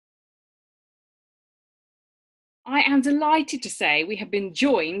I am delighted to say we have been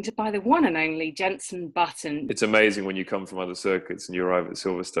joined by the one and only Jenson Button. It's amazing when you come from other circuits and you arrive at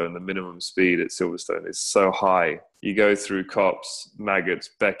Silverstone, the minimum speed at Silverstone is so high. You go through Copse, Maggots,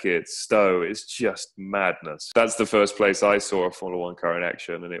 Beckett, Stowe, it's just madness. That's the first place I saw a Formula One car in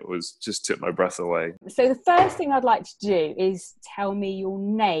action, and it was just took my breath away. So the first thing I'd like to do is tell me your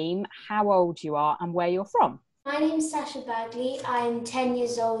name, how old you are and where you're from. My name's Sasha Bagley, I'm 10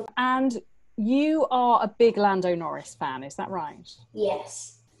 years old. And you are a big Lando Norris fan, is that right?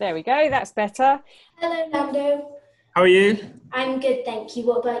 Yes. There we go, that's better. Hello, Lando. How are you? I'm good, thank you.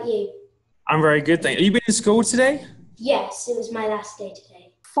 What about you? I'm very good, thank you. Have you been in school today? Yes, it was my last day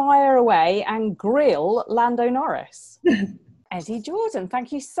today. Fire away and grill Lando Norris. Eddie Jordan,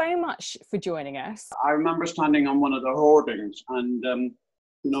 thank you so much for joining us. I remember standing on one of the hoardings and,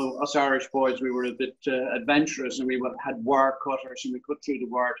 us Irish boys, we were a bit adventurous and we had wire cutters and we cut through the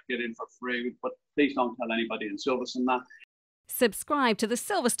wire to get in for free. But please don't tell anybody in Silverstone that. Subscribe to the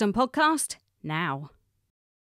Silverstone Podcast now.